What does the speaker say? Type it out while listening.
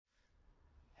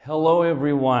Hello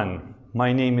everyone,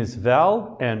 my name is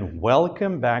Val and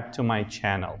welcome back to my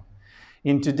channel.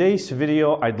 In today's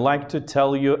video, I'd like to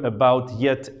tell you about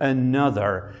yet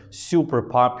another super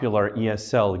popular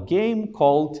ESL game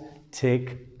called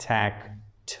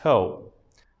Tic-Tac-Toe.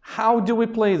 How do we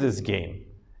play this game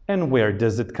and where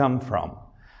does it come from?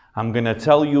 I'm gonna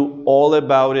tell you all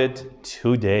about it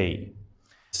today.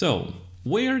 So,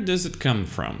 where does it come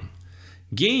from?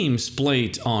 Games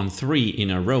played on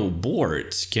 3-in-a-row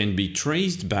boards can be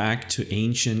traced back to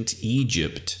ancient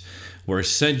Egypt, where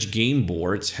such game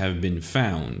boards have been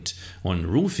found on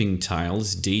roofing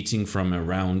tiles dating from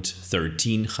around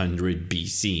 1300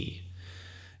 BC.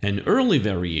 An early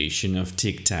variation of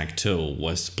tic-tac-toe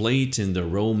was played in the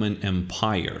Roman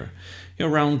Empire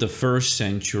around the 1st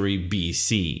century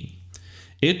BC.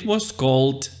 It was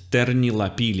called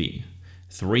ternilapili,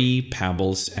 3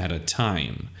 pebbles at a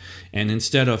time, and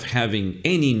instead of having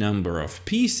any number of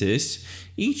pieces,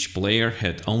 each player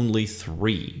had only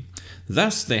 3.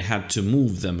 Thus they had to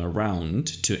move them around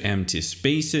to empty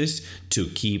spaces to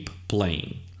keep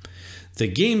playing. The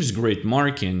game's grid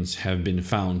markings have been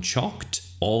found chalked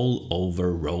all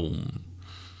over Rome.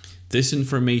 This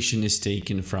information is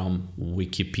taken from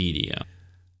Wikipedia.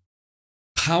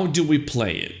 How do we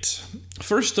play it?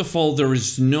 First of all, there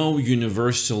is no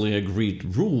universally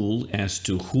agreed rule as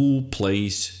to who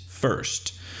plays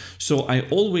first. So I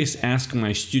always ask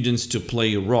my students to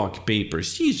play rock, paper,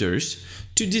 scissors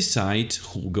to decide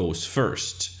who goes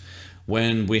first.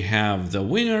 When we have the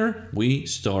winner, we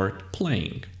start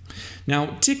playing.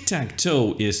 Now,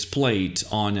 tic-tac-toe is played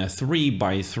on a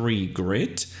 3x3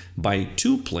 grid by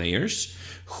 2 players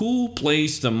who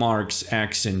place the marks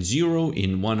X and 0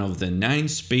 in one of the 9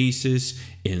 spaces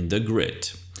in the grid.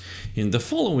 In the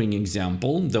following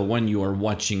example, the one you are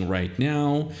watching right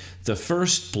now, the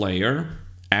first player,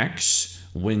 X,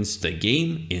 wins the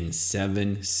game in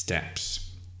 7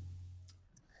 steps.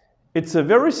 It's a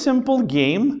very simple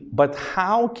game, but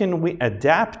how can we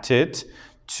adapt it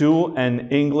to an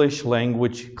English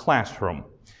language classroom?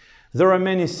 There are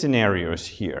many scenarios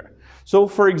here. So,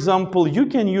 for example, you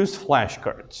can use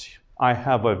flashcards. I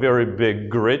have a very big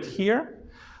grid here,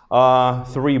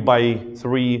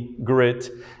 3x3 grid,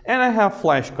 and I have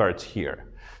flashcards here.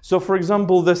 So, for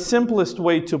example, the simplest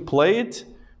way to play it,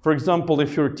 for example,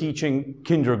 if you're teaching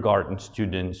kindergarten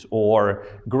students or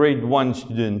grade 1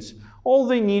 students, all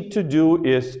they need to do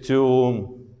is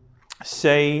to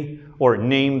say or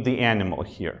name the animal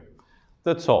here.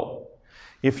 That's all.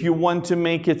 If you want to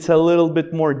make it a little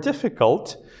bit more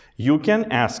difficult, you can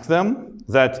ask them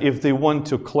that if they want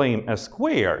to claim a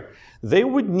square, they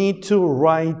would need to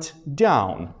write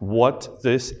down what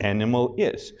this animal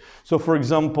is. So, for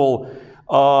example,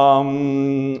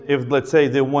 if let's say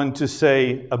they want to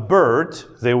say a bird,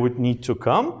 they would need to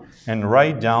come and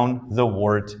write down the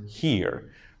word here,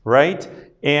 right?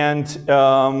 And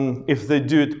if they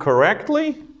do it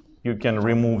correctly, you can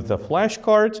remove the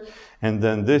flashcard, and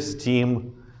then this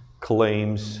team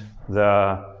claims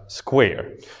the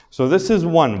square. So this is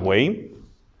one way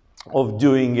of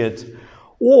doing it.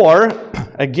 Or,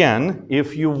 again,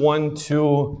 if you want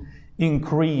to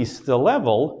increase the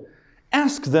level,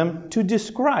 ask them to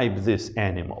describe this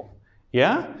animal.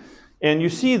 Yeah? And you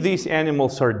see these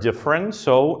animals are different,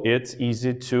 so it's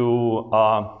easy to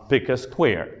pick a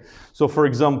square. So, for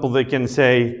example, they can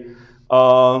say,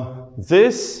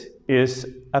 this is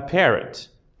a parrot.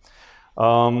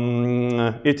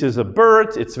 It is a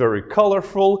bird, it's very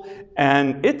colorful,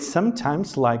 and it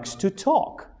sometimes likes to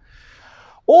talk.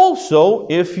 Also,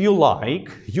 if you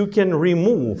like, you can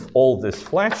remove all these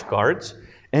flashcards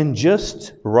and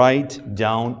just write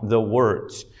down the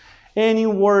words. Any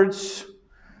words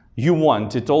you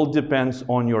want, it all depends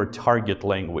on your target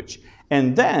language.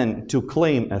 And then, to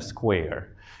claim a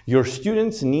square, your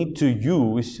students need to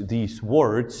use these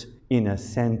words in a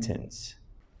sentence.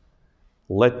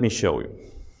 Let me show you.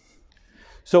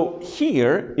 So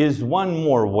here is one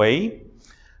more way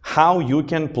how you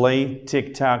can play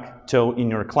tic-tac-toe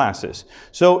in your classes.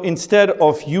 So instead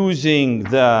of using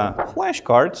the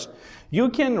flashcards, you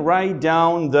can write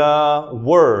down the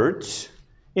words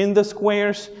in the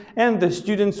squares, and the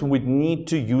students would need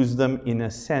to use them in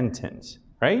a sentence,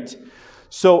 right?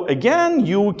 So again,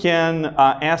 you can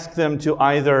ask them to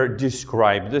either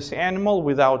describe this animal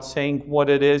without saying what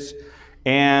it is,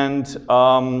 and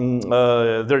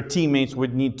their teammates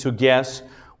would need to guess,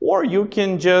 or you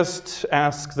can just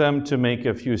ask them to make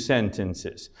a few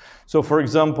sentences. So for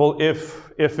example, if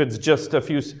it's just a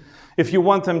few, if you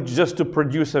want them just to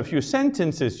produce a few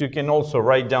sentences, you can also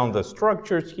write down the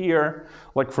structures here,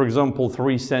 like for example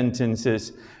 3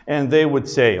 sentences, and they would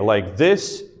say like,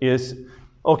 this is,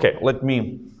 okay, let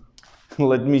me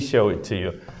Let me show it to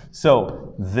you.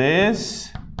 So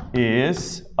this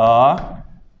is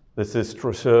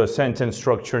sentence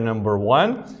structure number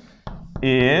 1.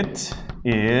 It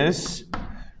is,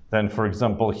 then for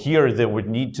example here they would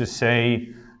need to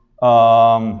say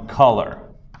color.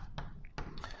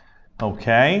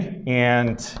 Okay,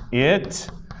 and it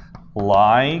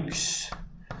likes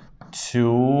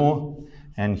to,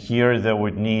 and here they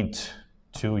would need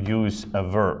to use a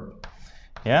verb.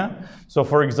 Yeah, so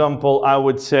for example I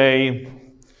would say,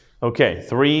 okay,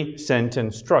 3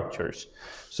 sentence structures.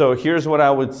 So here's what I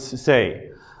would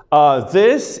say.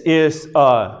 This is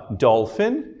a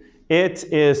dolphin. It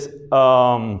is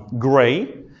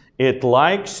gray. It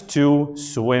likes to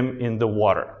swim in the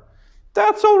water.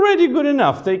 That's already good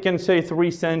enough. They can say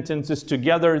 3 sentences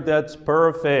together. That's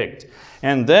perfect.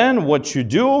 And then what you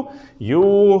do,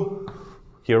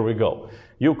 here we go.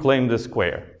 You claim the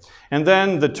square. And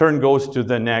then the turn goes to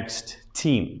the next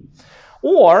team.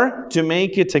 Or to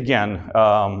make it again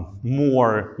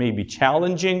more maybe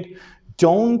challenging,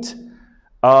 don't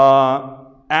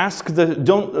ask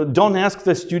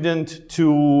the student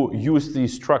to use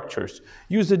these structures.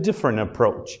 Use a different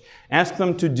approach. Ask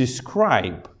them to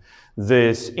describe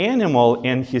this animal,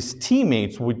 and his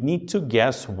teammates would need to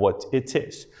guess what it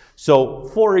is. So,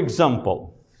 for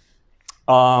example,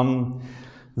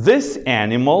 this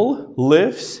animal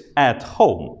lives at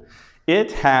home.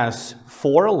 It has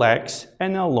 4 legs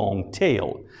and a long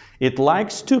tail. It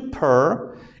likes to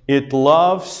purr. It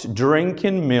loves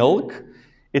drinking milk.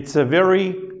 It's a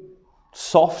very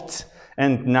soft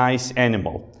and nice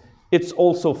animal. It's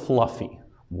also fluffy.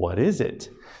 What is it?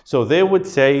 So they would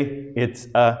say it's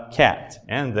a cat,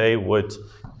 and they would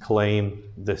claim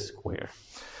the square.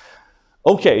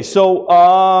 Okay, so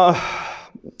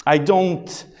I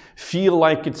don't feel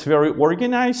like it's very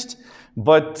organized,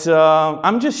 but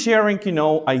I'm just sharing,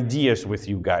 ideas with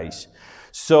you guys.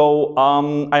 So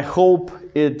I hope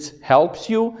it helps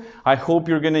you. I hope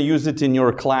you're going to use it in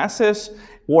your classes,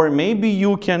 or maybe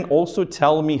you can also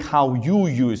tell me how you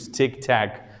use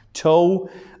Tic-Tac-Toe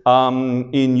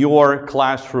in your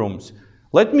classrooms.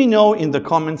 Let me know in the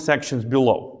comment sections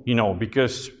below,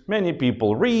 because many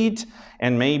people read,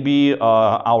 and maybe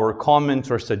our comments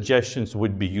or suggestions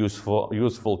would be useful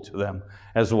to them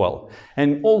as well.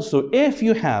 And also, if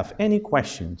you have any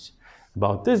questions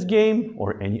about this game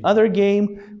or any other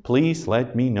game, please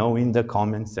let me know in the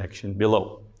comment section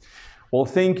below. Well,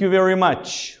 thank you very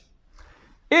much.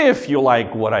 If you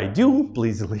like what I do,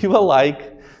 please leave a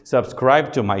like,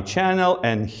 subscribe to my channel,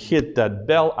 and hit that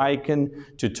bell icon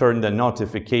to turn the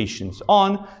notifications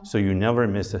on so you never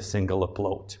miss a single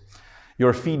upload.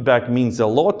 Your feedback means a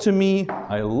lot to me.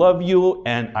 I love you,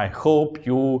 and I hope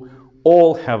you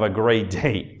all have a great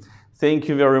day. Thank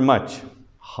you very much.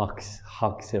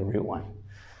 Hugs everyone.